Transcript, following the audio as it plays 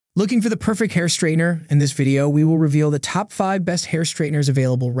Looking for the perfect hair straightener? In this video, we will reveal the top 5 best hair straighteners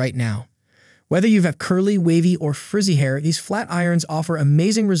available right now. Whether you have curly, wavy, or frizzy hair, these flat irons offer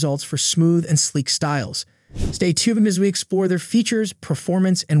amazing results for smooth and sleek styles. Stay tuned as we explore their features,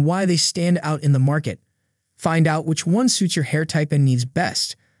 performance, and why they stand out in the market. Find out which one suits your hair type and needs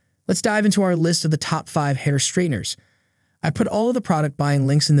best. Let's dive into our list of the top 5 hair straighteners. I put all of the product buying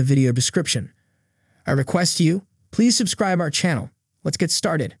links in the video description. I request you, please subscribe our channel. Let's get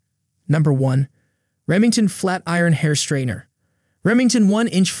started. Number 1. Remington Flat Iron Hair Straightener. Remington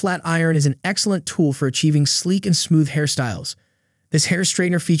 1-inch flat iron is an excellent tool for achieving sleek and smooth hairstyles. This hair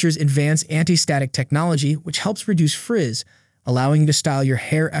straightener features advanced anti-static technology, which helps reduce frizz, allowing you to style your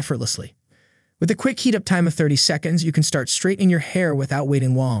hair effortlessly. With a quick heat-up time of 30 seconds, you can start straightening your hair without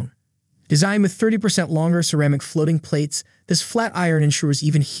waiting long. Designed with 30% longer ceramic floating plates, this flat iron ensures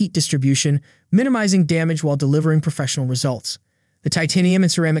even heat distribution, minimizing damage while delivering professional results. The titanium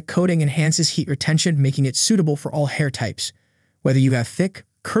and ceramic coating enhances heat retention, making it suitable for all hair types. Whether you have thick,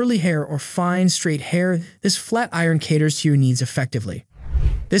 curly hair or fine, straight hair, this flat iron caters to your needs effectively.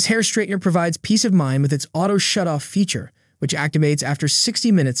 This hair straightener provides peace of mind with its auto shut-off feature, which activates after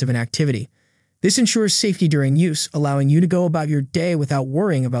 60 minutes of an activity. This ensures safety during use, allowing you to go about your day without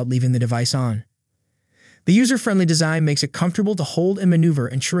worrying about leaving the device on. The user-friendly design makes it comfortable to hold and maneuver,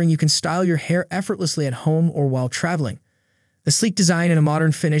 ensuring you can style your hair effortlessly at home or while traveling. The sleek design and a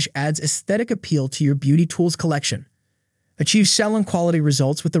modern finish adds aesthetic appeal to your beauty tools collection. Achieve salon-quality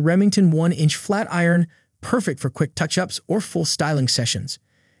results with the Remington 1-inch flat iron, perfect for quick touch-ups or full styling sessions.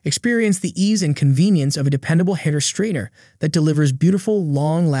 Experience the ease and convenience of a dependable hair straightener that delivers beautiful,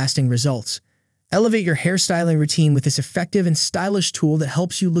 long-lasting results. Elevate your hairstyling routine with this effective and stylish tool that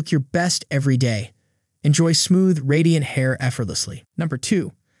helps you look your best every day. Enjoy smooth, radiant hair effortlessly. Number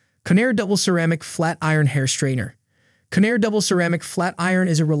 2. Conair Double Ceramic Flat Iron Hair Straightener. Conair Double Ceramic Flat Iron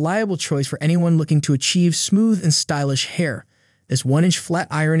is a reliable choice for anyone looking to achieve smooth and stylish hair. This 1-inch flat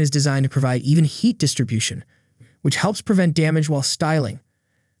iron is designed to provide even heat distribution, which helps prevent damage while styling.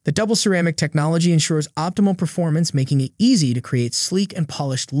 The double ceramic technology ensures optimal performance, making it easy to create sleek and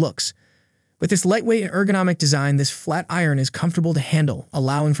polished looks. With this lightweight and ergonomic design, this flat iron is comfortable to handle,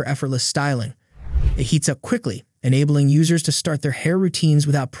 allowing for effortless styling. It heats up quickly, enabling users to start their hair routines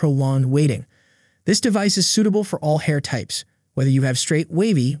without prolonged waiting. This device is suitable for all hair types, whether you have straight,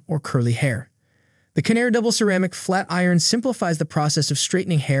 wavy, or curly hair. The Conair Double Ceramic Flat Iron simplifies the process of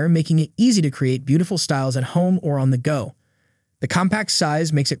straightening hair, making it easy to create beautiful styles at home or on the go. The compact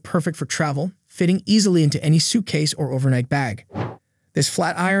size makes it perfect for travel, fitting easily into any suitcase or overnight bag. This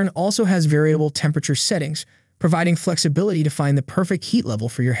flat iron also has variable temperature settings, providing flexibility to find the perfect heat level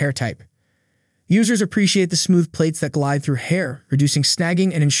for your hair type. Users appreciate the smooth plates that glide through hair, reducing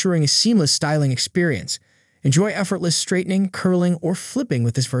snagging and ensuring a seamless styling experience. Enjoy effortless straightening, curling, or flipping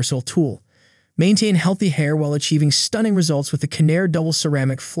with this versatile tool. Maintain healthy hair while achieving stunning results with the Conair Double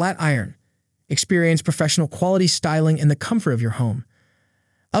Ceramic Flat Iron. Experience professional quality styling in the comfort of your home.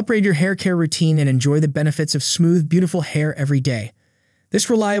 Upgrade your hair care routine and enjoy the benefits of smooth, beautiful hair every day. This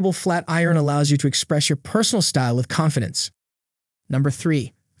reliable flat iron allows you to express your personal style with confidence. Number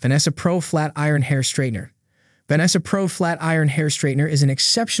 3. VANESSA Pro Flat Iron Hair Straightener. VANESSA Pro Flat Iron Hair Straightener is an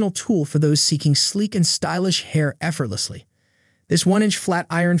exceptional tool for those seeking sleek and stylish hair effortlessly. This 1-inch flat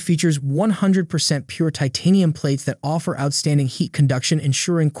iron features 100% pure titanium plates that offer outstanding heat conduction,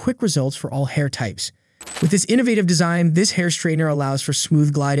 ensuring quick results for all hair types. With this innovative design, this hair straightener allows for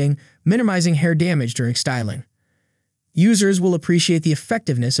smooth gliding, minimizing hair damage during styling. Users will appreciate the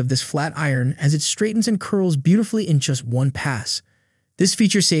effectiveness of this flat iron as it straightens and curls beautifully in just one pass. This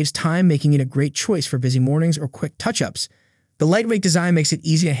feature saves time, making it a great choice for busy mornings or quick touch-ups. The lightweight design makes it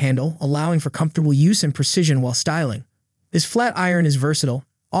easy to handle, allowing for comfortable use and precision while styling. This flat iron is versatile,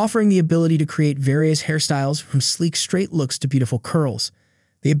 offering the ability to create various hairstyles from sleek straight looks to beautiful curls.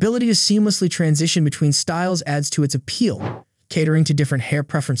 The ability to seamlessly transition between styles adds to its appeal, catering to different hair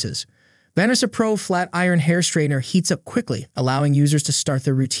preferences. VANESSA Pro Flat Iron Hair Straightener heats up quickly, allowing users to start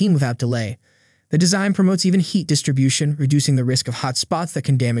their routine without delay. The design promotes even heat distribution, reducing the risk of hot spots that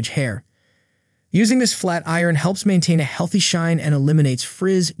can damage hair. Using this flat iron helps maintain a healthy shine and eliminates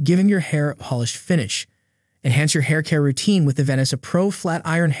frizz, giving your hair a polished finish. Enhance your hair care routine with the VANESSA Pro Flat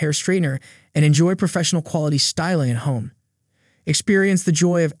Iron Hair Straightener and enjoy professional quality styling at home. Experience the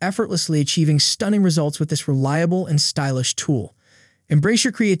joy of effortlessly achieving stunning results with this reliable and stylish tool. Embrace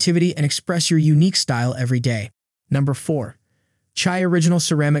your creativity and express your unique style every day. Number 4. Chai Original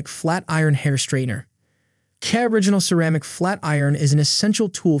Ceramic Flat Iron Hair Straightener. Chai Original Ceramic Flat Iron is an essential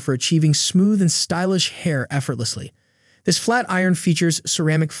tool for achieving smooth and stylish hair effortlessly. This flat iron features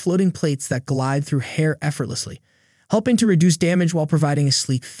ceramic floating plates that glide through hair effortlessly, helping to reduce damage while providing a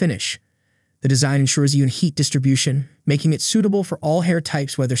sleek finish. The design ensures even heat distribution, making it suitable for all hair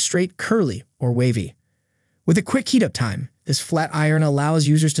types, whether straight, curly, or wavy. With a quick heat-up time, this flat iron allows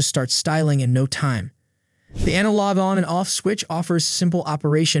users to start styling in no time. The analog on and off switch offers simple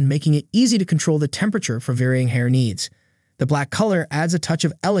operation, making it easy to control the temperature for varying hair needs. The black color adds a touch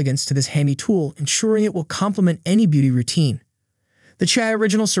of elegance to this handy tool, ensuring it will complement any beauty routine. The Chai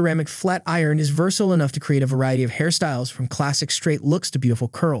Original Ceramic Flat Iron is versatile enough to create a variety of hairstyles, from classic straight looks to beautiful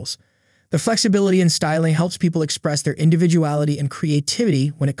curls. The flexibility in styling helps people express their individuality and creativity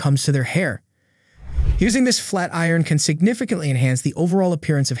when it comes to their hair. Using this flat iron can significantly enhance the overall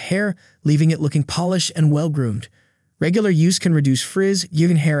appearance of hair, leaving it looking polished and well-groomed. Regular use can reduce frizz,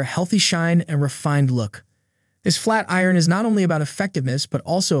 giving hair a healthy shine and refined look. This flat iron is not only about effectiveness, but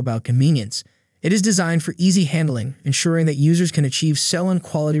also about convenience. It is designed for easy handling, ensuring that users can achieve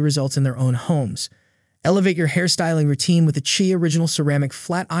salon-quality results in their own homes. Elevate your hairstyling routine with the Chai Original Ceramic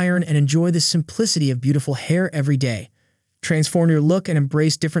Flat Iron and enjoy the simplicity of beautiful hair every day. Transform your look and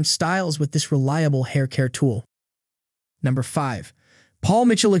embrace different styles with this reliable hair care tool. Number 5. Paul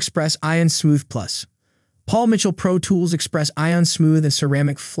Mitchell Express Iron Smooth Plus. Paul Mitchell Pro Tools Express Iron Smooth and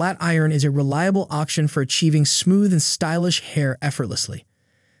Ceramic Flat Iron is a reliable option for achieving smooth and stylish hair effortlessly.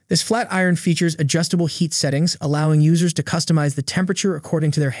 This flat iron features adjustable heat settings, allowing users to customize the temperature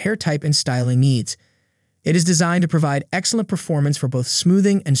according to their hair type and styling needs. It is designed to provide excellent performance for both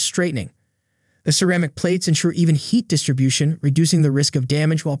smoothing and straightening. The ceramic plates ensure even heat distribution, reducing the risk of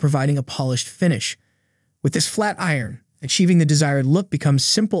damage while providing a polished finish. With this flat iron, achieving the desired look becomes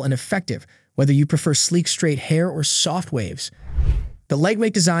simple and effective, whether you prefer sleek straight hair or soft waves. The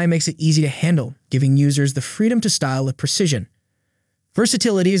lightweight design makes it easy to handle, giving users the freedom to style with precision.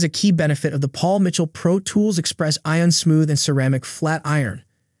 Versatility is a key benefit of the Paul Mitchell Pro Tools Express Iron Smooth and Ceramic Flat Iron.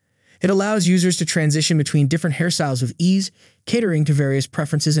 It allows users to transition between different hairstyles with ease, catering to various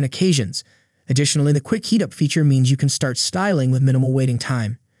preferences and occasions. Additionally, the quick heat-up feature means you can start styling with minimal waiting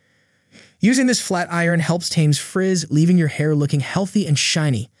time. Using this flat iron helps tame frizz, leaving your hair looking healthy and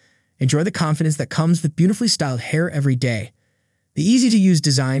shiny. Enjoy the confidence that comes with beautifully styled hair every day. The easy-to-use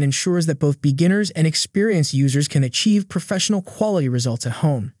design ensures that both beginners and experienced users can achieve professional quality results at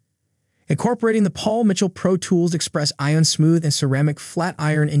home. Incorporating the Paul Mitchell Pro Tools Express Iron Smooth and Ceramic Flat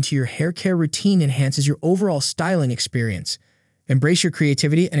Iron into your hair care routine enhances your overall styling experience. Embrace your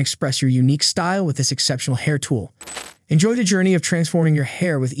creativity and express your unique style with this exceptional hair tool. Enjoy the journey of transforming your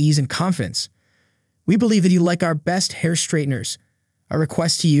hair with ease and confidence. We believe that you like our best hair straighteners. Our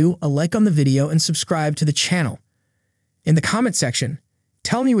request to you, a like on the video and subscribe to the channel. In the comment section,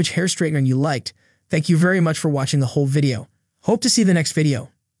 tell me which hair straightener you liked. Thank you very much for watching the whole video. Hope to see you in the next video.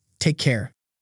 Take care.